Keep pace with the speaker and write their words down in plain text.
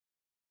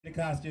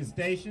Anacostia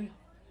Station.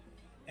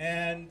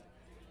 And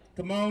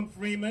Timon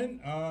Freeman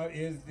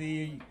is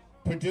the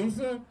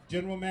producer,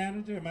 general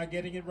manager. Am I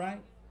getting it right?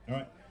 All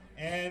right.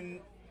 And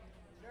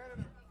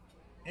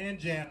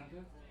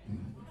janitor.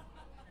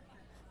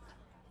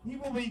 He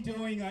will be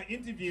doing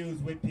interviews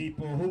with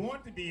people who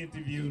want to be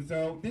interviewed.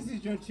 So this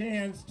is your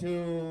chance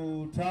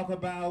to talk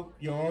about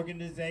your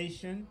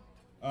organization.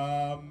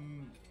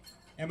 Am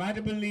I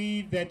to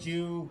believe that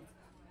you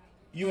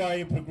are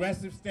a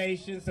progressive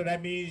station, so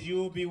that means you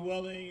will be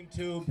willing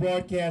to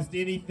broadcast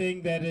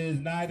anything that is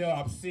neither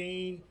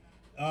obscene,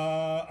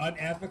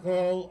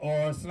 unethical,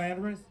 or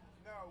slanderous?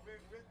 No, we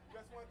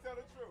just want to tell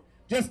the truth.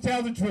 Just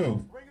tell the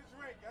truth. Bring a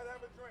drink. Gotta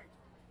have a drink.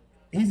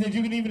 He said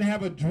you can even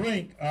have a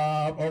drink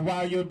or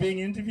while you're being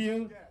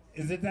interviewed? Yes.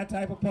 Is it that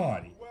type of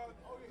party? Well,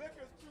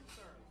 liquor's too,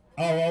 sir.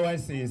 Oh, I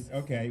see.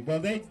 Okay. Well,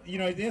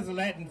 there's a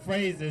Latin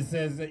phrase that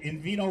says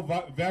 "in vino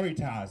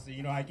veritas."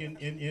 You know,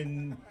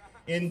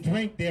 in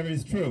drink there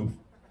is truth.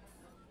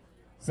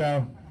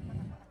 So,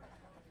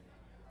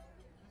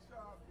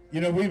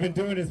 we've been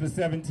doing this for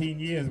 17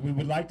 years. We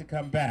would like to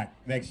come back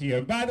next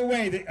year. By the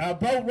way, the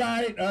boat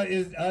ride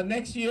is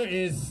next year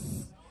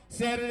is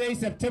Saturday,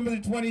 September the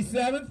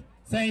 27th.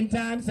 Same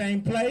time,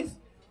 same place.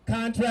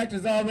 Contract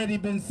has already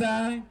been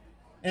signed,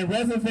 and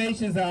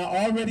reservations are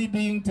already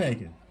being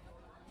taken.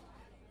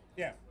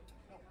 Yeah.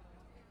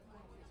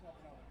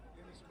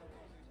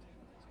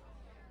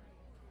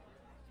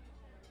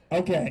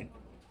 Okay.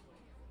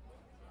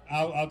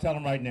 I'll tell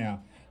them right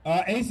now.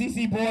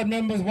 ACC board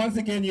members, once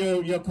again,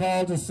 you're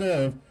called to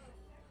serve.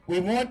 We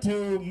want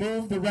to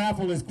move the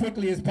raffle as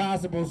quickly as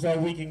possible so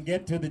we can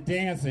get to the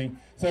dancing.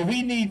 So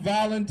we need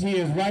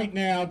volunteers right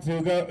now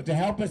to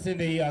help us in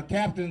the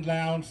captain's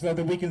lounge so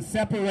that we can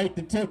separate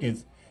the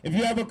tickets. If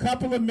you have a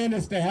couple of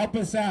minutes to help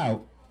us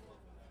out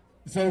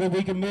so that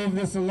we can move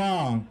this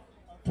along,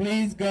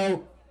 please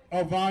go.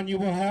 Oh, Vaughn, you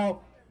will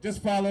help.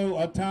 Just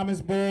follow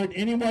Thomas Bird.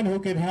 Anyone who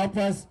can help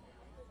us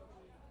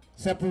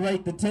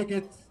separate the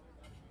tickets.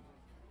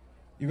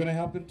 You're going to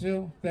help them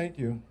too? Thank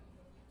you.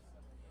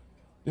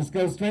 Just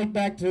go straight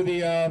back to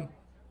the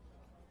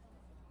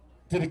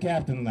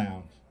captain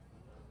lounge.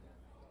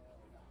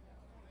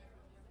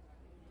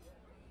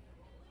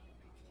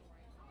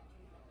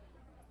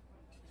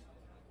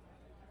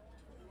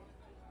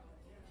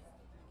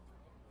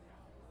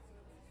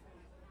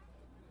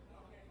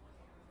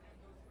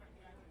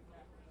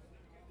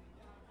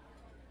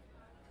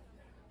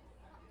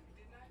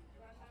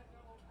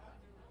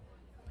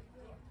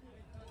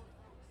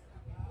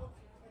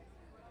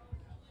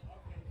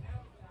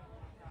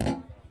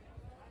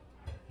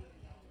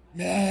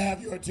 May I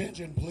have your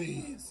attention,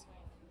 please?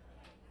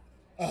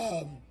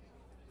 You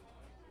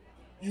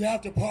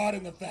have to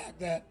pardon the fact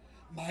that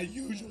my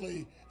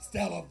usually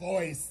stellar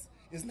voice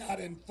is not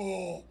in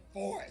full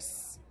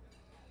force.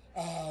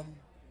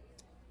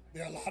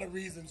 There are a lot of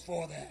reasons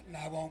for that, and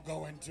I won't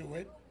go into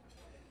it.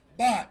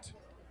 But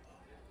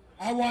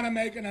I want to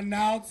make an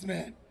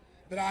announcement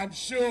that I'm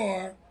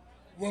sure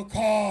will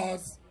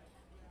cause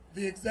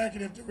the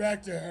executive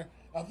director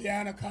of the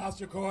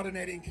Anacostia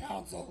Coordinating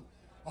Council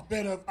a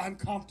bit of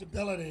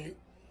uncomfortability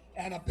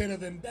and a bit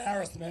of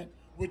embarrassment,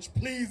 which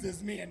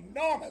pleases me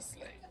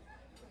enormously.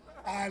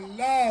 I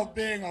love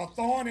being a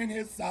thorn in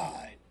his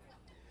side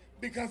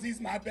because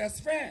he's my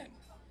best friend.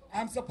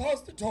 I'm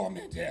supposed to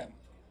torment him.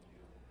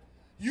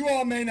 You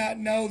all may not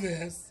know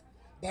this,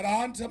 but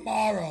on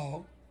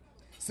tomorrow,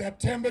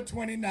 September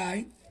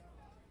 29th,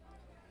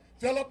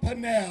 Philip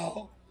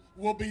Pannell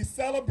will be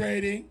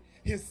celebrating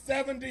his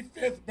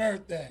 75th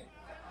birthday.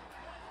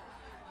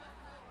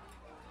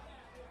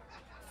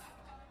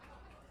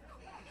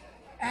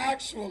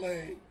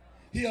 Actually,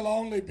 he'll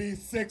only be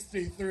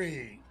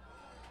 63.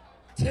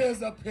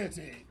 'Tis a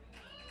pity.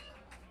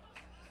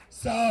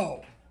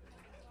 So,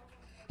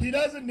 he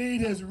doesn't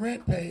need his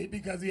rent paid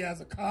because he has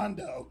a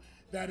condo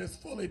that is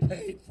fully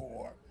paid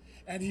for.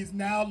 And he's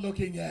now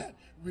looking at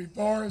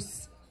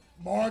reverse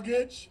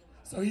mortgage,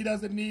 so he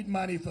doesn't need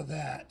money for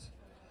that.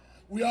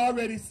 We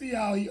already see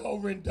how he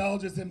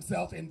overindulges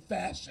himself in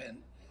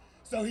fashion,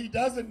 so he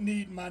doesn't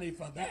need money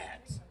for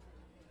that.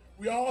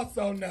 We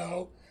also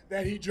know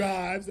that he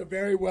drives a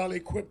very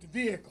well-equipped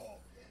vehicle,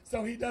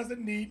 so he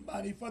doesn't need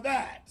money for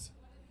that.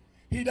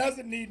 He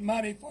doesn't need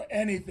money for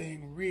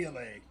anything,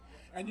 really.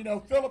 And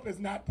Philip is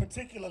not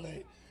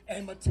particularly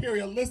a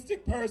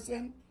materialistic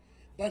person,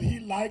 but he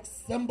likes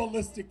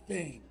symbolistic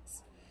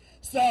things.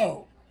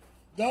 So,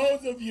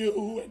 those of you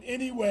who in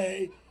any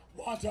way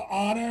want to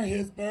honor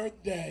his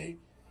birthday,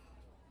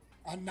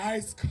 a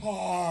nice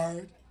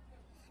card,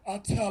 a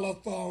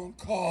telephone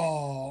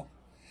call,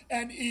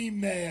 an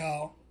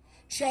email,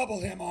 trouble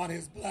him on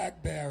his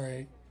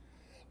BlackBerry.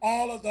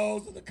 All of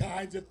those are the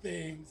kinds of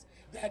things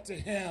that to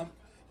him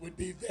would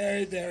be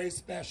very, very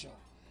special.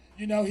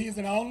 He's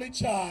an only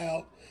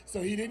child,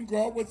 so he didn't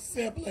grow up with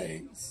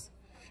siblings.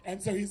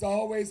 And so he's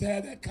always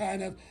had that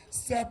kind of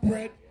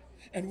separate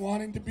and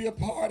wanting to be a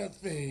part of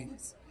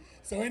things.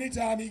 So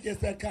anytime he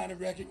gets that kind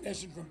of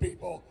recognition from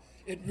people,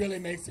 it really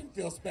makes him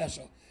feel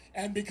special.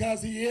 And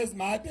because he is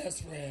my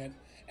best friend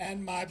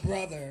and my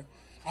brother,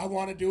 I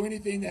want to do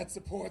anything that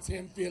supports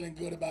him feeling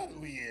good about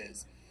who he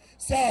is.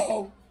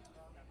 So,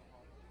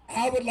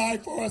 I would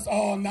like for us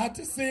all not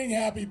to sing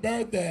happy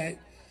birthday,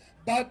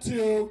 but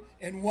to,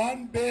 in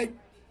one big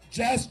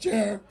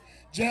gesture,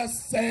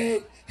 just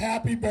say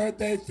happy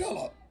birthday,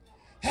 Philip.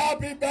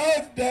 Happy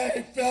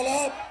birthday,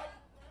 Philip.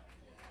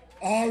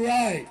 All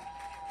right.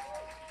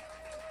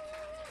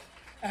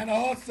 And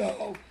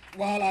also,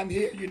 while I'm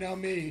here, you know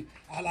me,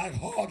 I like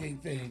hogging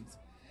things.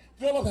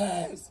 Philip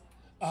has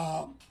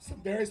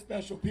some very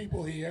special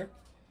people here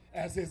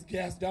as his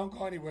guests. Don't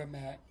go anywhere,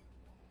 Mac.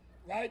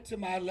 Right to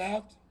my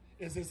left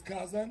is his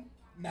cousin,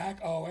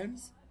 Mac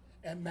Owens,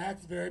 and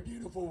Mac's very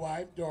beautiful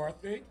wife,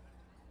 Dorothy.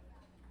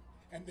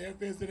 And they're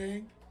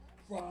visiting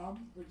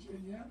from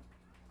Virginia.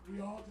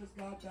 We all just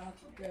got back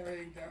from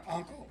burying their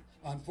uncle,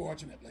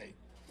 unfortunately.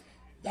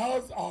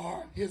 Those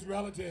are his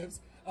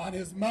relatives on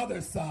his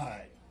mother's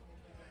side.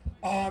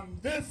 On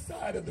this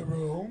side of the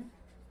room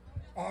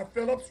are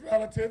Philip's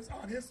relatives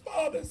on his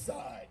father's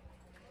side.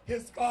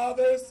 His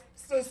father's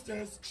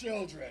sister's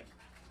children.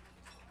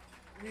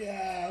 We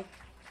have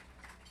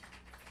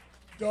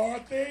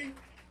Dorothy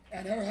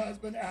and her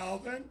husband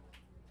Alvin.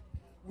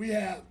 We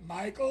have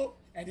Michael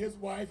and his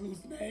wife,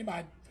 whose name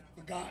I've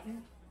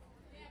forgotten,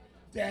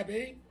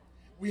 Debbie.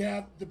 We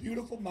have the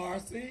beautiful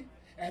Marcy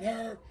and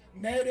her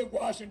native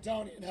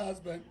Washingtonian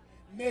husband,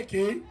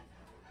 Nikki.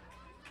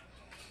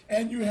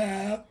 And you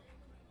have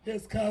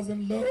his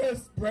cousin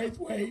Louis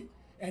Braithwaite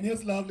and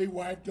his lovely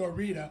wife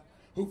Dorita,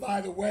 who,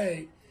 by the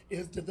way,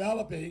 is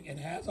developing and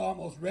has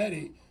almost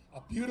ready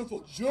a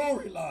beautiful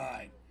jewelry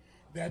line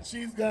that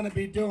she's going to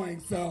be doing.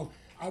 So,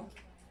 I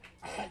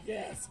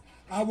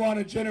want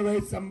to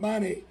generate some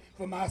money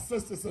for my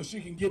sister so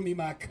she can give me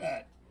my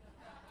cut.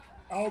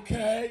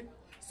 Okay?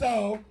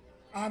 So,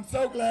 I'm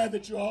so glad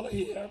that you all are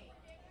here.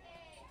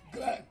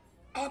 Glad.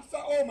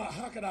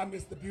 How could I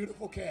miss the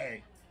beautiful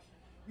Kay?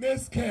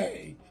 Miss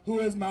Kay, who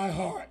is my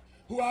heart,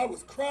 who I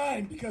was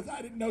crying because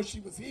I didn't know she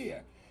was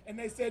here. And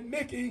they said,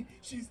 Mickey,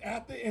 she's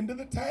at the end of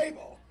the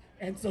table.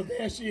 And so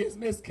there she is,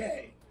 Miss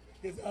Kay,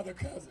 his other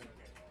cousin.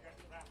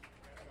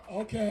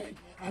 Okay,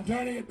 I'm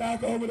turning it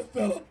back over to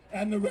Philip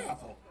and the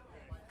raffle.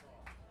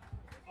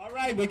 All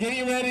right, we're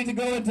getting ready to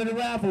go into the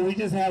raffle. We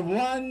just have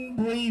one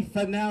brief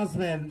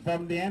announcement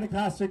from the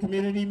Anacostia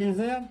Community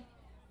Museum.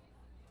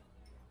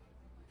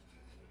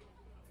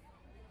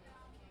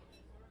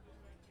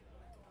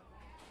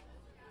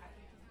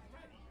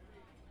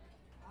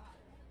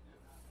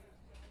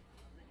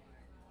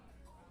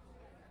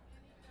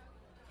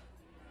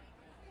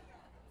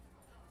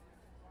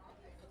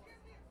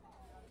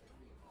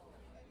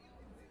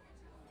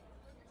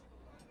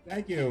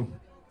 Thank you.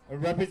 A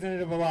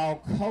representative of our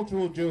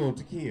cultural jewel,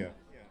 Takia.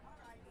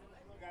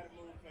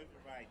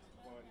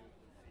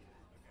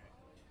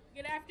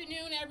 Good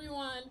afternoon,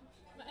 everyone.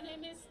 My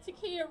name is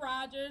Takia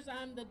Rogers.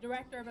 I'm the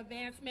Director of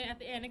Advancement at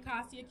the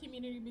Anacostia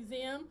Community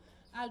Museum.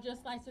 I would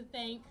just like to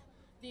thank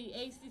the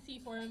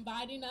ACC for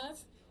inviting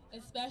us,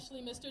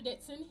 especially Mr.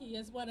 Dixon. He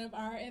is one of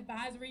our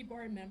advisory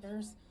board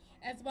members,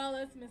 as well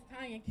as Ms.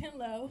 Tanya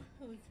Kinlow,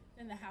 who's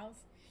in the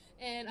house,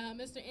 and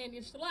Mr.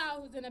 Andy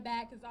Shallal, who's in the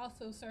back, has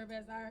also served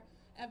as our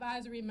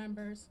advisory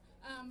members.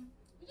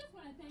 We just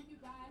want to thank you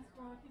guys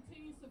for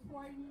continuing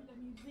supporting the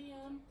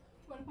museum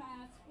for the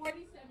past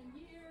 47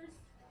 years.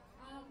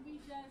 We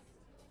just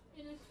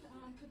finished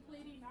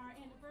completing our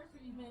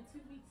anniversary event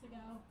 2 weeks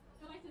ago.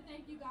 So I'd like to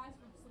thank you guys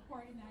for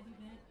supporting that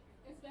event,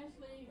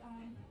 especially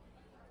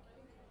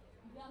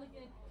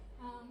Delegate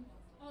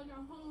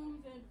Eleanor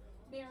Holmes and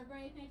Mayor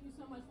Gray. Thank you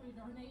so much for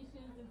your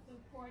donations and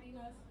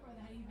supporting us for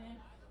that event.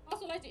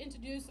 Also like to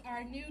introduce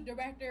our new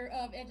Director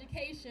of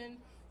Education,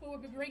 who will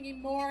be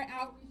bringing more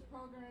outreach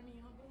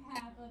programming on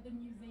behalf of the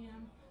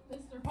museum,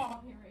 Mr.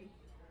 Paul Perry.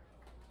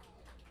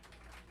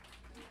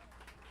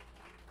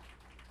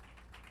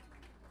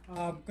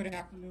 Good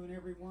afternoon,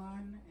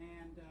 everyone,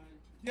 and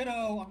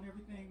ditto on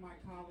everything my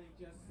colleague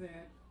just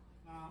said.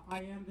 I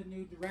am the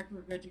new Director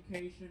of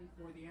Education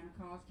for the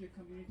Anacostia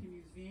Community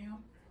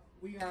Museum.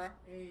 We are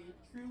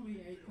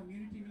truly a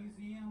community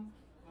museum.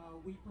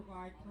 We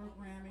provide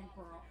programming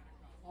for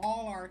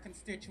all our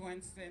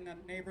constituents in the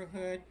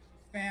neighborhood,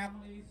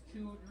 families,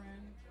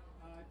 children,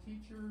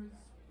 teachers,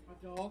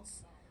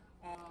 adults.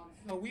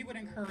 So we would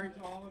encourage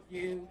all of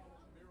you,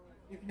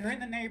 if you're in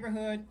the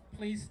neighborhood,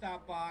 please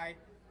stop by.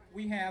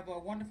 We have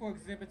wonderful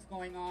exhibits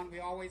going on. We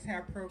always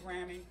have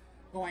programming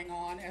going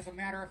on. As a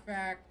matter of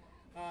fact,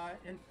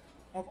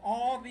 of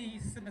all the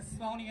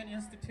Smithsonian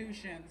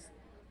institutions,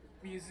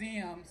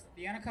 museums,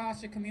 the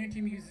Anacostia Community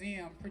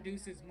Museum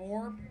produces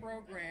more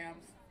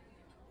programs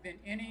than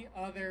any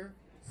other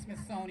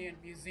Smithsonian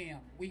museum.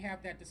 We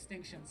have that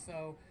distinction.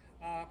 So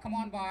come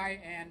on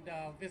by and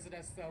visit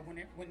us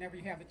whenever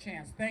you have the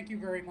chance. Thank you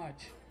very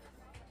much.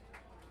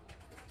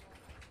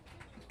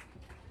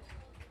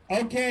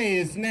 Okay,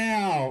 it is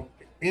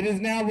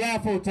now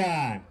raffle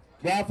time.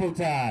 Raffle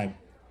time.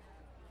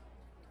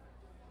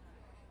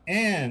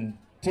 And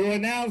to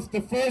announce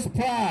the first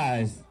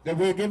prize that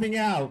we're giving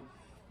out,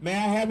 may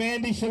I have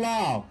Andy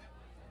Shallal?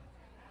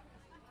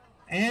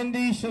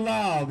 Andy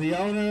Shallal, the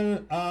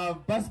owner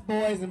of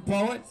Busboys and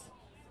Poets,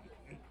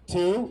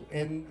 2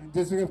 in the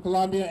District of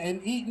Columbia,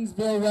 and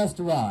Eatonsville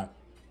Restaurant.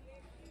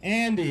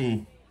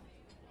 Andy.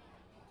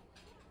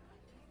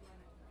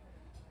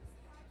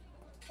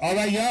 All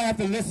right, y'all have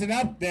to listen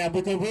up there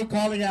because we're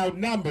calling out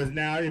numbers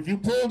now. If you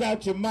pulled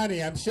out your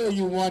money, I'm sure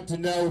you want to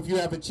know if you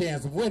have a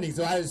chance of winning.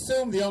 So I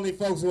assume the only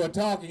folks who are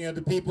talking are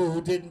the people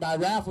who didn't buy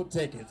raffle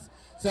tickets.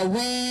 So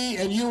we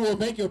and you will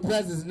make your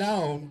presence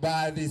known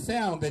by the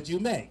sound that you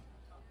make.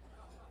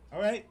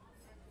 All right?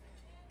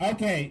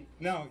 Okay,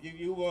 no,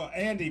 you will.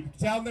 Andy,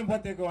 tell them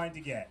what they're going to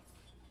get.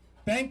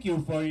 Thank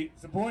you for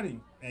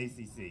supporting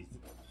ACC.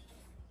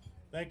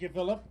 Thank you,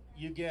 Philip.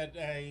 You get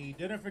a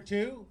dinner for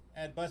 2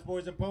 at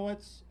Busboys and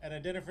Poets and a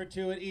dinner for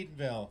 2 at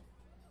Eatonville.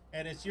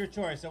 And it's your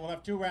choice. So we'll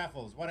have 2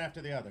 raffles, one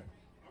after the other.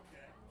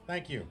 Okay.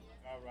 Thank you.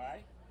 All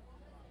right.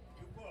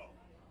 You pull.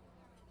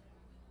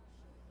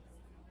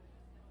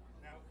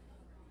 Now,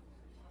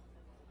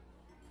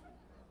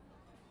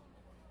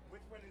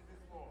 which one is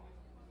this for?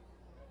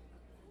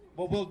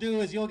 What we'll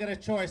do is you'll get a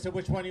choice of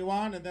which one you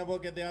want, and then we'll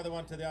give the other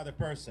one to the other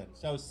person.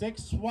 So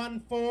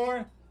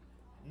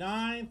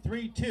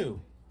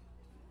 614932.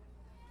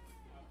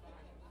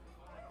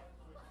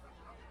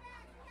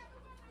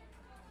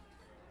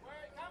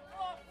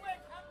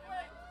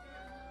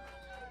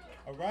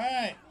 All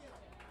right.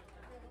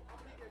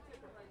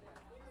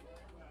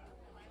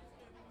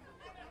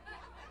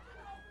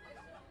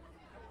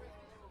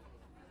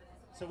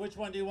 So which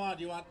one do you want?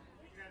 Do you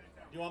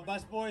want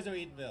Busboys or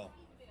Eatonville?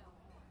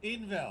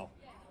 Eatonville.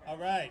 All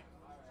right.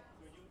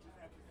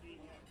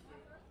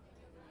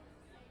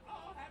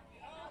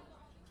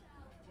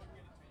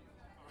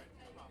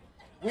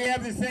 We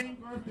have the same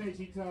birthday,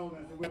 she told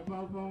us, and we're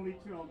both only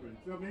children.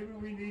 So maybe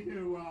we need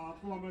to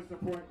form a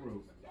support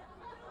group.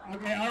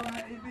 Okay, all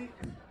right.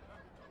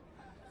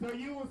 So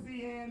you will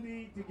see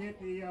Andy to get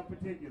the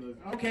particulars.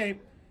 Okay,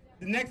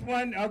 the next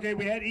one, okay,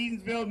 we had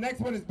Eatonsville. Next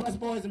one is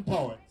Busboys and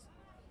Poets.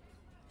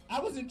 I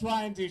wasn't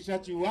trying to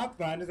shut you up,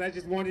 Thunders. I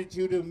just wanted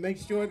you to make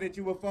sure that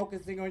you were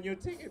focusing on your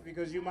ticket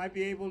because you might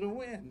be able to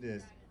win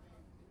this.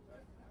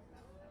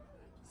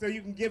 So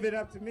you can give it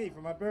up to me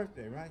for my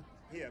birthday, right?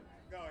 Here,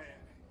 go ahead.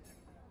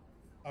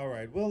 All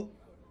right. We'll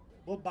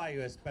buy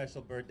you a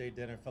special birthday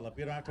dinner, Philip.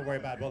 You don't have to worry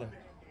about it.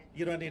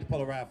 You don't need to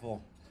pull a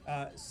raffle.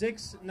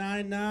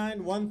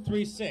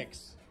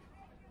 699136.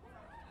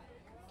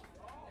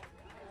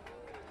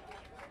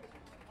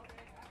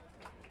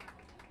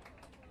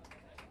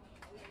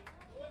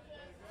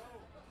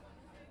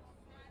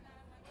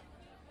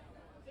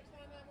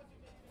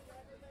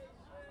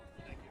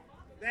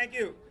 Thank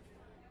you.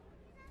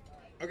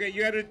 Okay,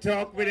 you had to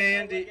talk with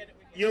Andy.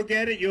 You'll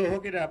get it. You'll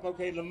hook it up.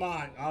 Okay,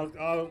 Lamont.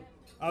 I'll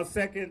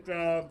second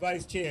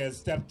Vice Chair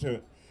step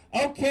 2.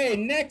 Okay,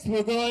 next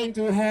we're going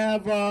to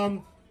have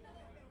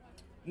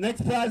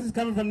next prize is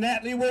coming from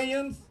Natalie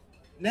Williams.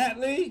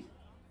 Natalie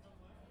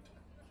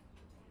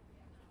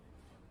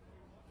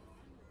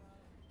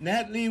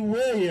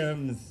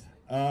Williams,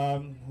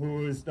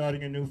 who is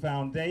starting a new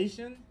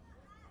foundation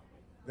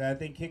that I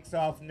think kicks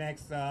off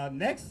next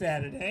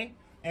Saturday.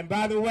 And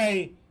by the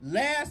way,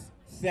 last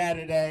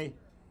Saturday,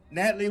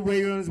 Natalie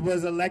Williams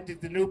was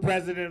elected the new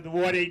president of the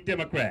Ward 8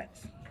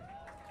 Democrats.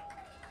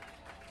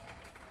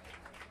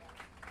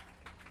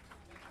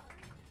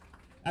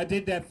 I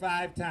did that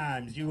 5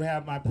 times. You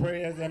have my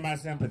prayers and my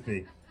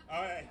sympathy.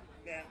 All right,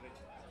 Natalie.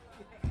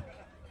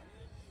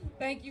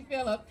 Thank you,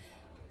 Philip.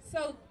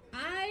 So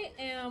I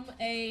am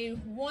a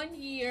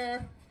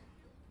 1-year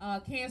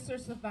cancer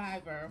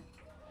survivor.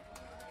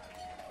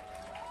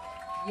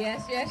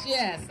 Yes.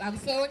 I'm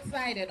so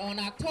excited. On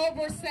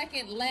October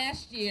 2nd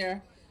last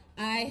year,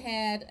 I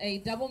had a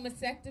double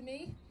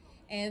mastectomy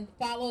and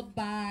followed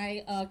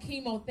by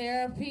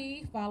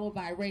chemotherapy, followed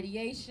by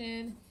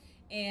radiation.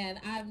 And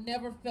I've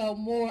never felt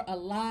more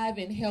alive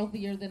and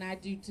healthier than I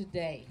do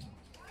today.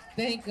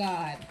 Thank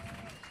God.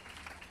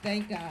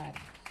 Thank God.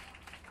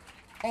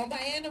 On my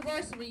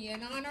anniversary,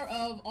 in honor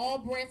of all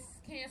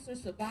breast cancer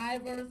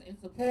survivors and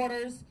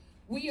supporters,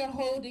 we are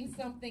holding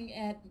something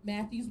at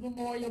Matthews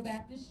Memorial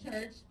Baptist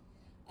Church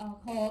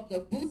called the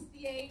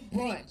Bustier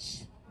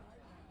Brunch.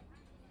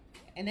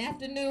 An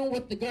afternoon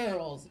with the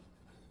girls.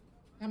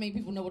 How many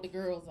people know what the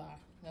girls are?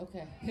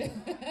 Okay.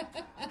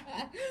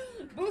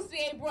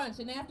 Bustier Brunch,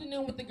 an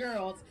afternoon with the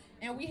girls.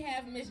 And we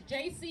have Miss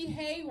J.C.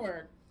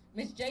 Hayward.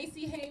 Miss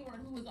J.C.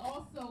 Hayward, who is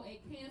also a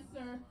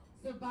cancer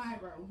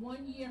survivor,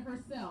 1 year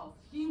herself.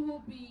 She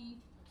will be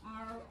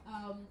our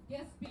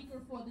guest speaker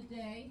for the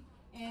day.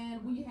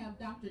 And we have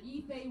Dr.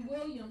 Ife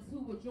Williams, who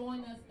will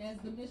join us as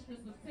the mistress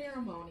of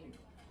ceremony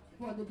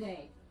for the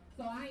day.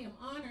 So I am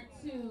honored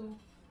to,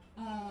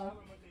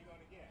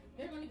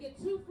 they're going to get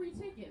 2 free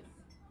tickets.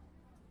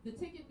 The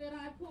ticket that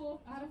I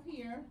pulled out of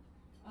here,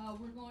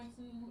 we're going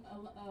to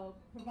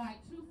provide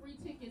 2 free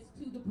tickets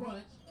to the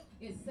brunch.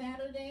 It's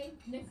Saturday,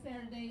 next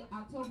Saturday,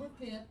 October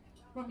 5th,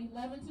 from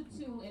 11 to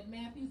 2 at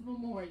Matthews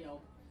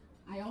Memorial.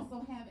 I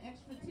also have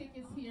extra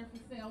tickets here for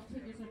sale.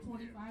 Tickets are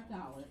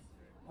 $25.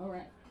 All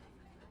right.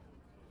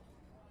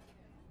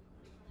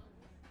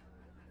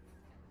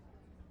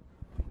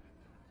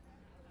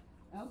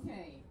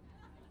 Okay.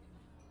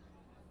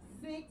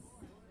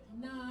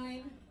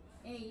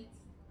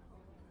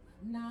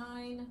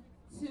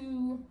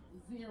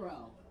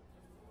 698920.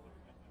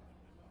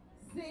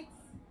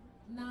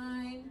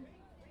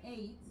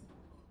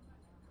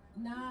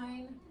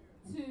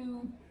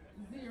 698920.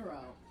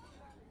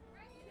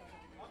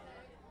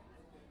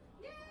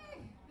 Yay!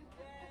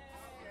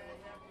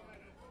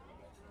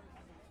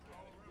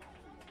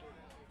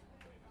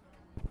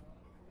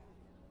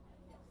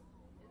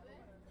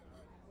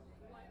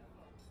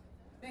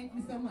 Thank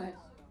you so much.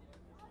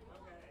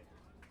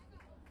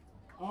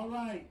 All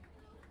right.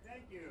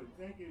 Thank you.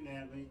 Thank you,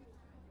 Natalie.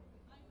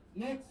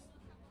 Next,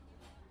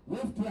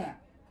 Wolf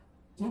Trap.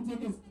 2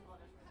 tickets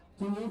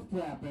to Wolf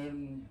Trap,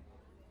 and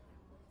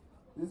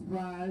this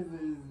prize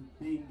is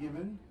being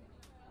given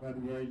by the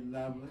very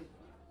lovely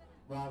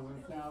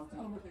Rosalind South.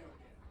 Tell them what they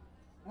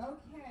are.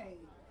 Okay.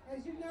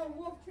 As you know,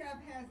 Wolf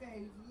Trap has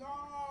a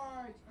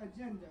large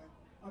agenda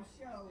of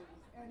shows.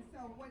 And so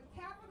what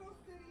Capital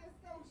City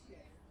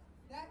Associates,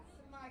 that's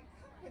my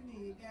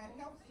company that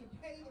helps to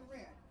pay the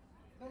rent.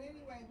 But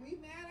anyway, we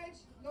manage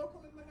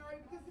local and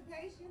minority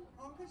participation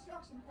on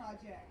construction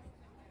projects.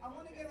 I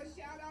want to give a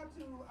shout out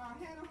to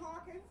Hannah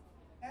Hawkins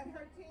and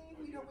her team.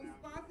 We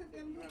sponsored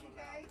them here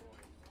today.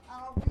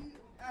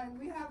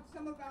 We have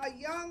some of our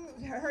young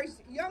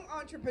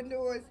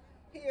entrepreneurs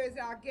here as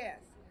our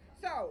guests.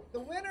 So the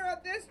winner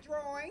of this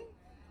drawing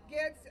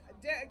gets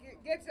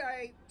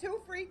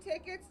 2 free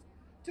tickets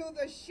to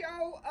the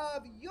show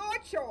of your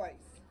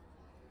choice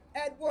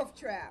at Wolf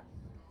Trap.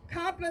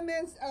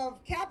 Compliments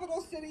of Capital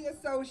City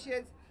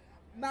Associates,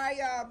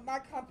 my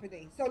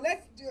company. So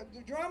let's do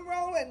the drum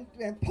roll and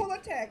pull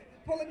a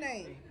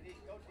name.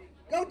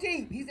 Go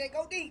deep. He said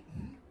go deep.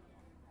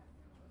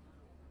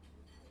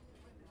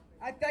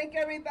 I thank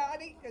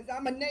everybody because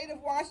I'm a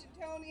native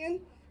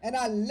Washingtonian and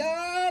I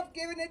love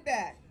giving it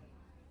back.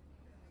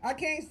 I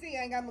can't see,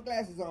 I ain't got my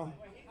glasses on.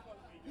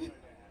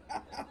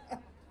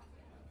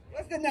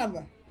 What's the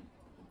number?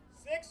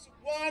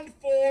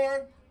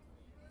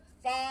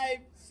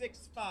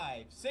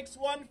 614565.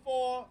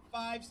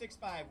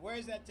 614565.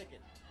 Where's that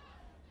ticket?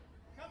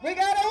 We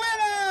got a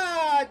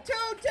winner! 2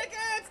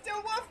 tickets to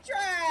Wolf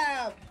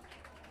Trap!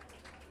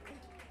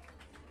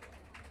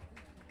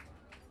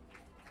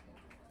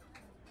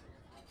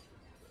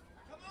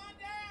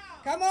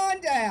 Come on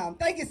down.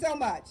 Thank you so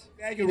much.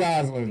 Thank you,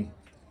 Rosalind.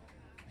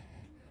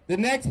 The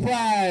next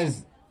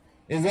prize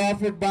is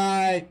offered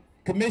by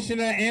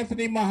Commissioner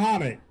Anthony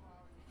Muhammad.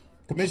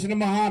 Commissioner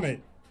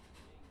Muhammad.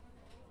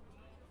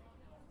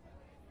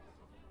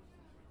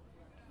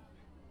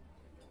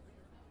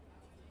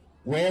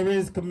 Where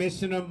is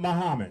Commissioner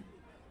Muhammad?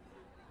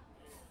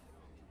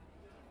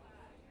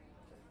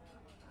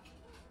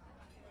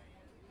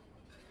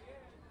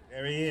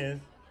 There he is.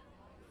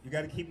 You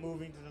got to keep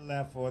moving to the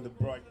left for the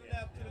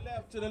broadcast. To the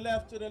left, to the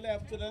left, to the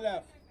left, to the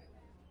left.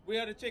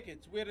 Where are the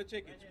tickets? Where are the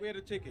tickets? Where are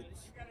the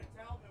tickets? You got to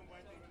tell them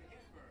what they're going to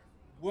get first.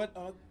 What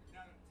Now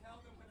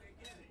tell them what they're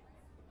getting.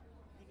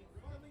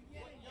 You're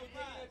getting a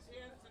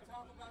chance to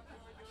talk about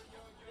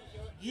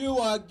your you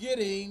are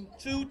getting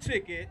 2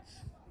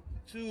 tickets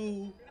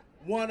to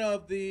one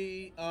of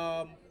the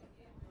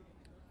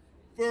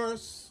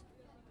first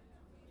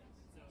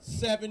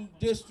 7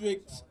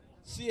 districts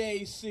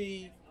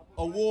CAC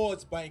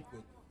awards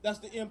banquet. That's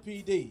the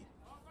MPD.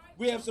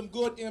 We have some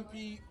good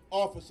MP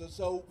officers,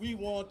 so we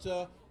want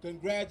to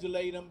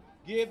congratulate them,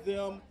 give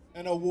them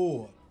an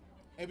award.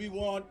 And we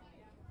want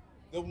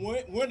the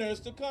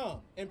winners to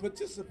come and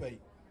participate.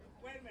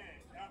 Wait a minute.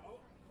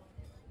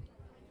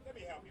 Let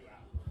me help you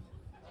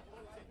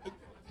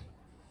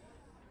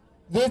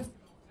out.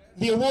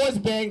 The awards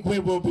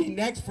banquet will be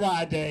next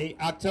Friday,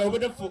 October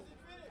the 4th.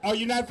 Oh,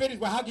 you're not finished?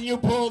 Well, how can you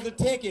pull the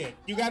ticket?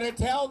 You got to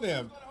tell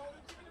them.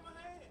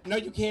 No,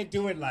 you can't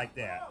do it like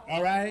that.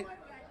 All right?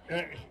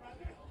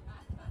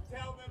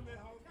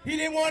 He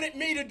didn't want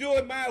me to do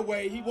it my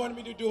way. He wanted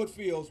me to do it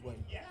Phil's way.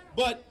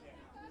 But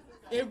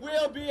it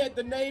will be at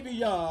the Navy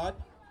Yard,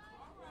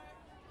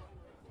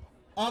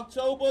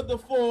 October the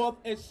 4th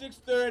at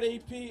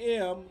 6:30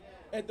 p.m.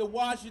 at the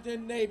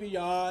Washington Navy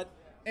Yard.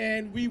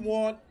 And we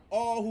want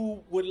all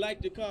who would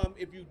like to come.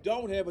 If you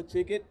don't have a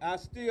ticket, I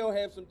still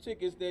have some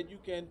tickets that you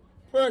can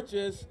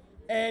purchase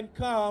and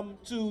come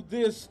to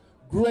this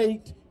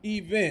great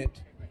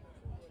event.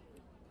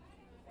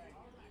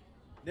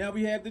 Now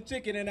we have the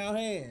ticket in our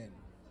hand.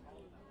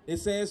 It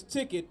says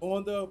ticket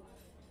on the,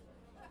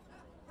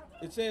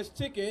 it says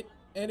ticket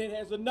and it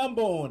has a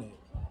number on it.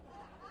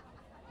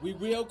 We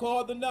will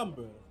call the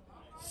number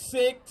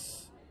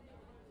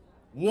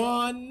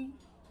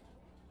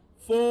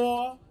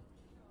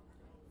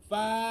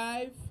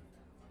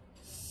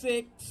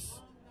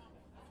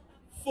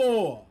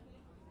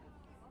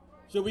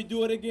Should we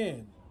do it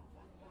again?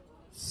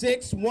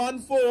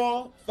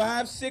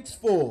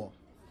 614-564.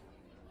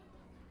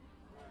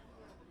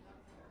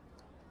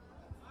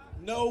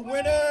 No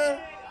winner.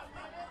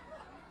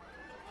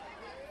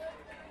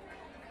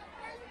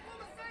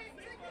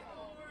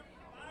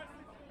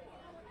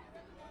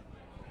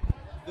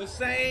 The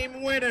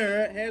same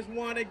winner has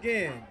won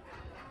again.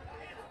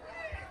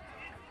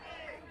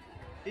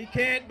 He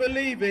can't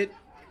believe it.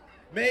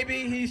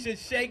 Maybe he should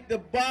shake the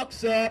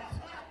box up,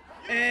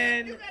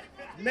 and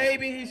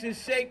maybe he should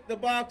shake the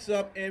box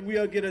up, and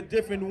we'll get a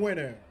different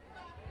winner.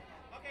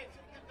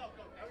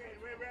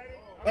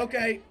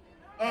 Okay.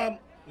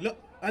 Look,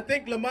 I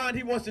think Lamont,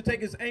 he wants to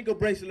take his ankle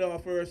bracelet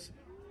off first.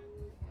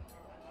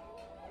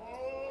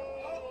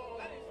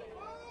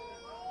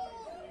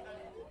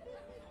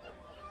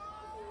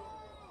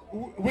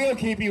 We'll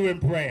keep you in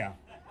prayer.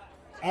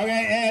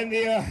 Okay, and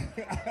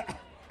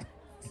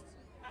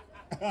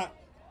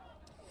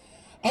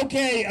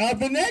okay,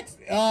 the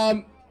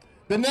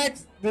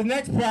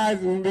next prize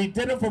will be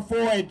dinner for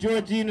four at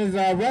Georgina's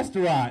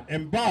restaurant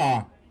and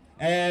bar,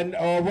 and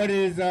what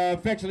is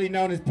affectionately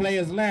known as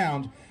Players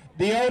Lounge.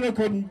 The owner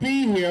couldn't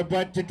be here,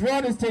 but to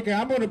draw this ticket,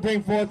 I'm going to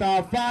bring forth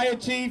our fire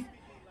chief,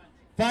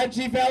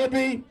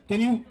 Ellaby.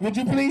 Would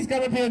you please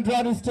come up here and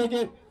draw this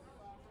ticket?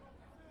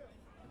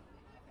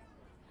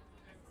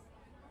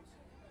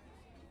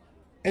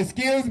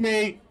 Excuse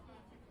me,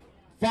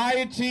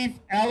 Fire Chief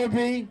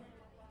Ellaby,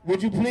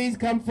 would you please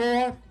come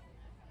forth?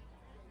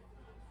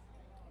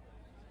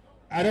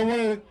 I don't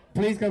want to,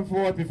 please come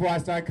forth before I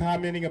start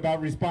commenting about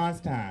response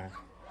time.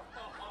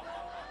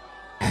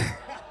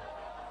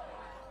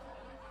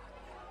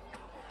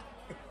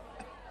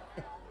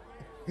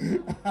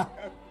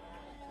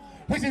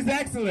 Which is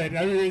excellent.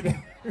 I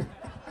mean,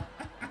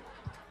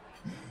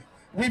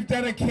 we've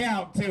done a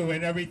count too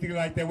and everything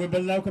like that. We're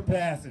below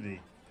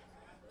capacity.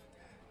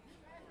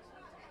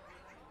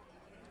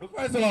 Well,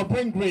 first of all,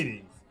 bring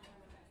greetings.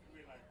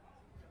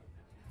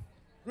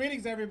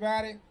 Greetings,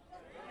 everybody.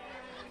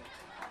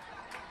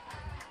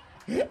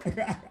 This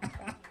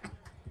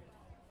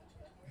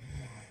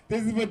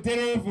is for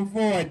dinner for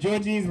four at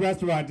Georgine's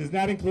restaurant. Does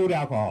not include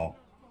alcohol.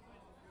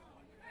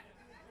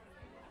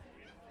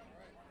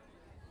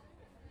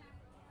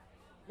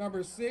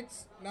 Number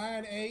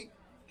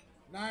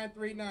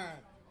 698939.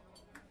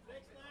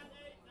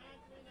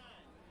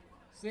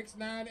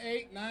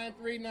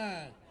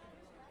 698939.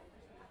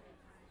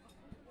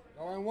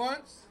 Going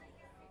once.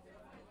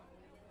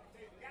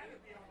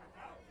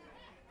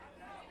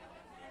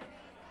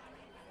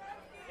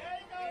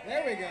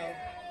 There we go.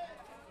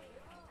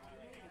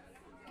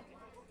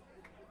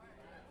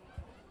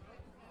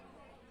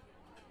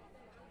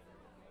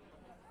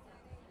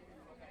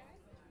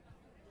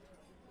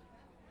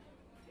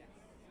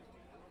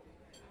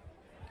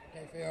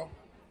 Okay, Phil.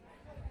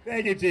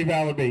 Thank you, Chief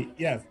Ellaby.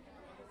 Yes.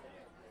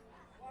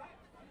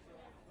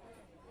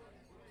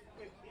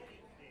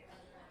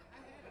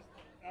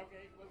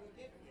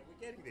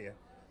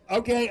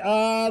 Okay,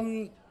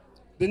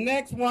 the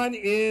next one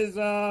is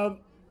the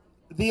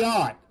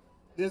Art.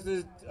 This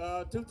is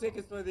 2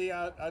 tickets for the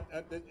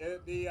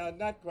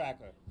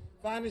Nutcracker.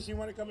 Finest, you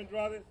want to come and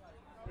draw this?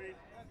 Please.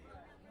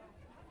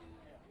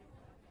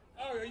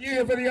 Oh, are you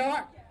here for the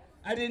Art?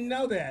 I didn't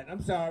know that.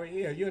 I'm sorry.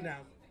 Here, you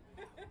announce.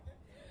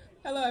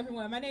 Hello,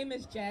 everyone. My name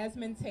is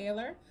Jasmine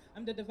Taylor.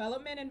 I'm the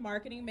Development and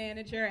Marketing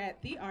Manager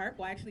at The Arc,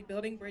 well, actually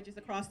Building Bridges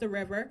Across the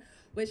River,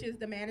 which is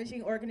the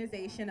managing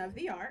organization of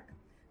The Arc.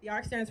 The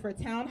ARC stands for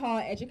Town Hall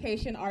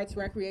Education Arts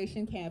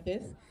Recreation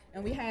Campus,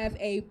 and we have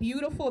a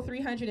beautiful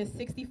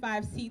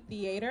 365-seat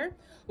theater,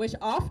 which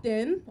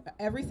often,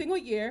 every single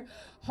year,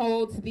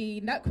 holds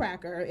the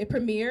Nutcracker. It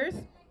premieres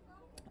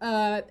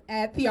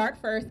at the ARC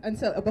first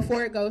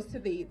before it goes to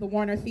the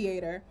Warner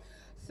Theater.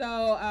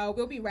 So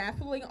we'll be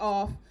raffling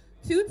off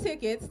 2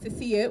 tickets to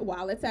see it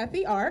while it's at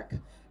the ARC,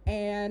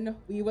 and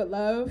we would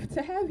love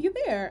to have you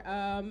there.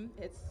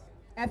 It's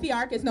at the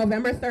ARC. It's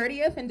November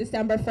 30th and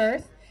December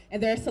 1st.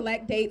 And there are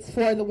select dates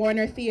for the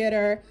Warner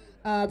Theater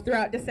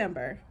throughout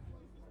December.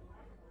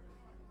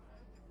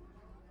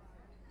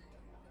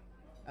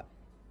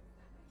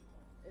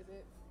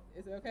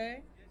 Is it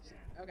okay?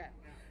 Okay.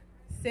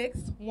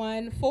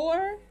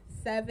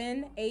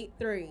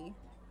 614-783.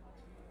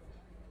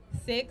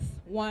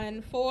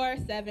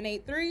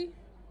 614-783.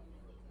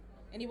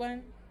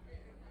 Anyone?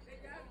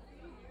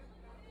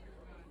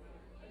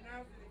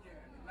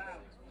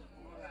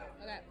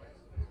 Okay.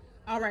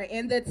 All right,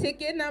 and the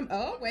ticket number.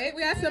 Oh, wait,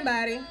 we got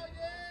somebody.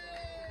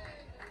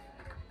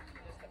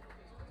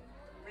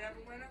 We have a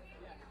winner?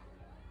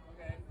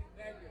 Okay,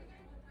 thank you.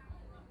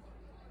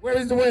 Where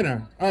is the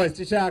winner? Oh, it's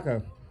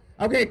T'Chaka.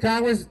 Okay,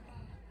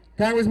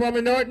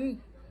 Congresswoman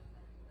Norton.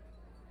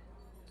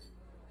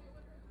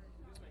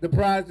 The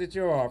prize that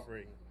you're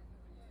offering.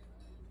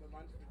 The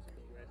lunch for 2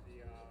 at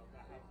the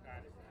House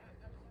Garden.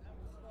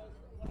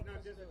 No,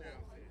 just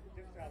announce it.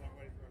 Just tell them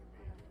what it's going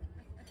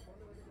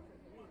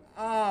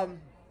to be.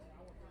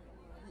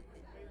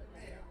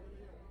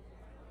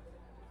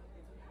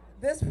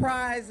 This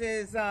prize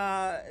is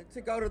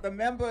to go to the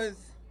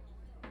members'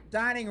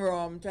 dining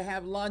room to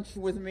have lunch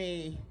with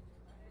me.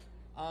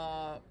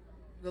 The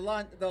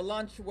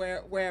lunch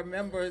where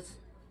members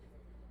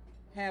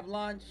have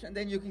lunch, and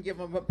then you can give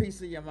them a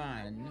piece of your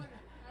mind. All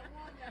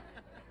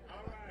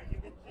right, you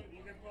can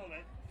pull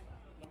it.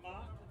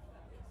 Lamont?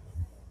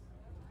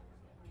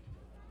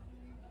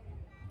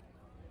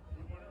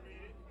 You want to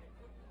read it?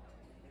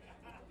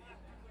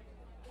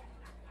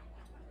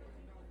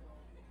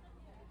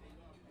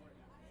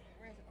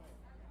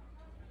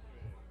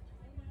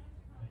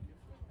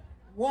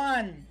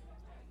 1,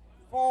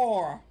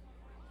 4,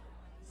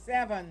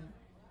 7,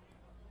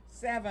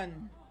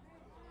 7,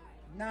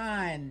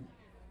 9.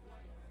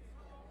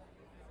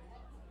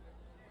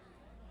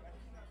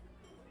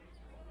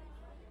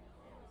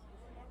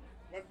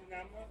 What's the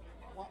number?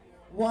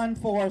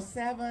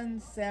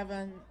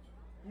 1477.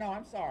 No,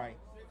 I'm sorry.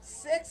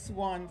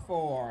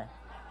 614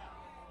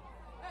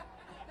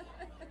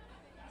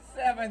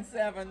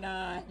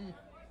 779.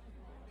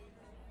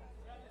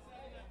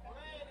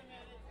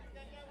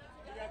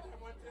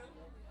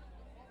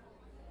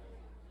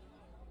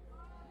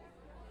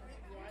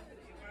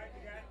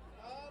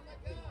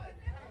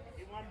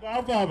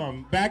 Both of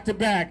them, back to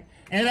back.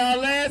 And our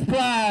last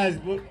prize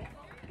will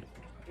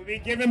be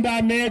given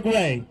by Mayor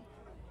Gray.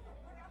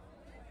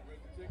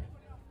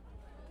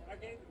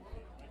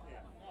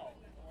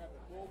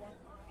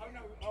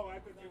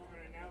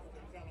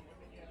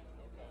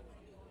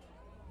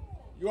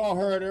 You all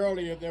heard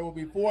earlier there will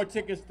be 4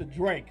 tickets to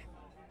Drake,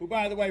 who,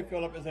 by the way,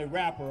 Philip, is a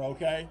rapper,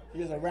 okay?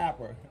 He is a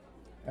rapper,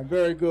 and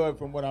very good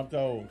from what I'm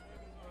told.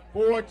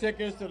 4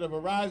 tickets to the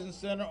Verizon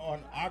Center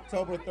on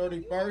October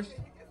 31st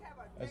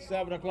at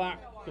 7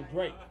 o'clock to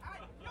Drake.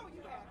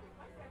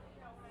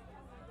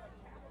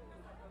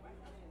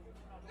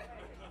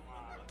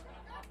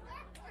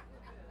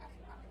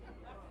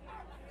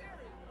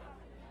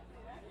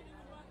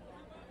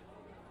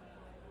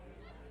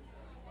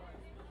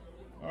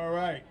 All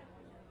right.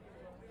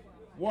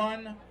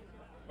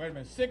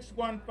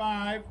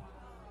 615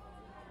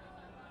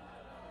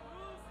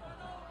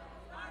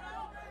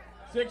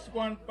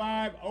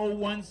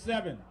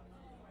 615-017.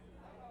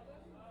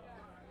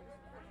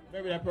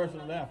 Maybe that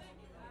person left.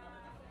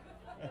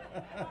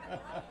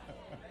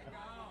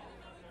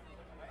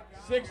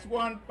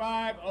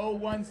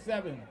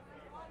 615-017.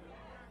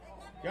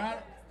 Got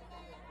it?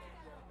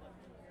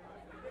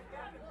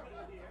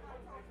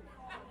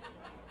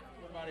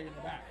 Somebody in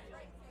the back.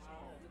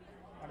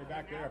 Somebody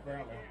back there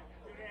apparently.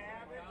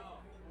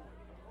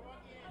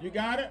 You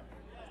got it?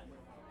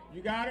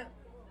 You got it?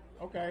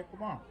 Okay,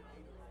 come on.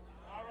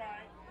 All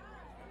right.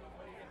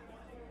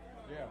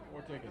 Yeah,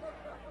 4 tickets.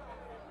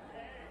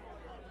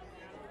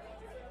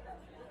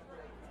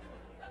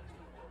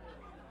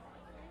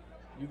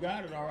 You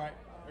got it, all right.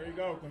 There you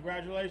go.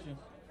 Congratulations.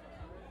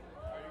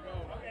 There you go.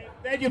 Okay.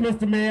 Thank you,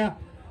 Mr. Mayor.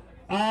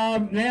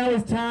 Now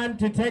it's time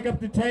to take up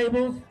the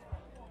tables.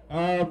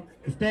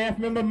 Staff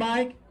member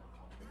Mike.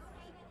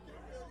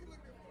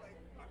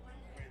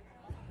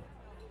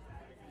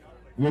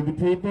 With the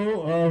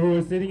people who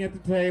are sitting at the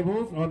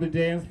tables on the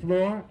dance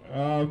floor.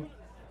 And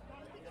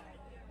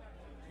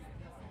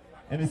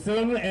as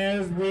soon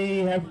as we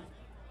have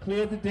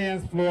cleared the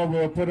dance floor,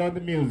 we'll put on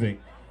the music.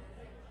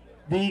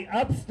 The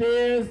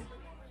upstairs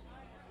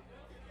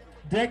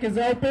deck is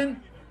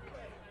open.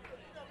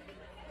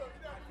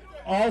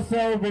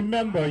 Also,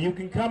 remember, you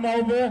can come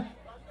over,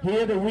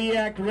 hear the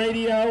React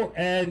radio,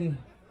 and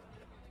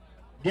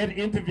get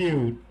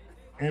interviewed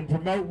and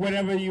promote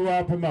whatever you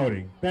are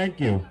promoting. Thank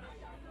you.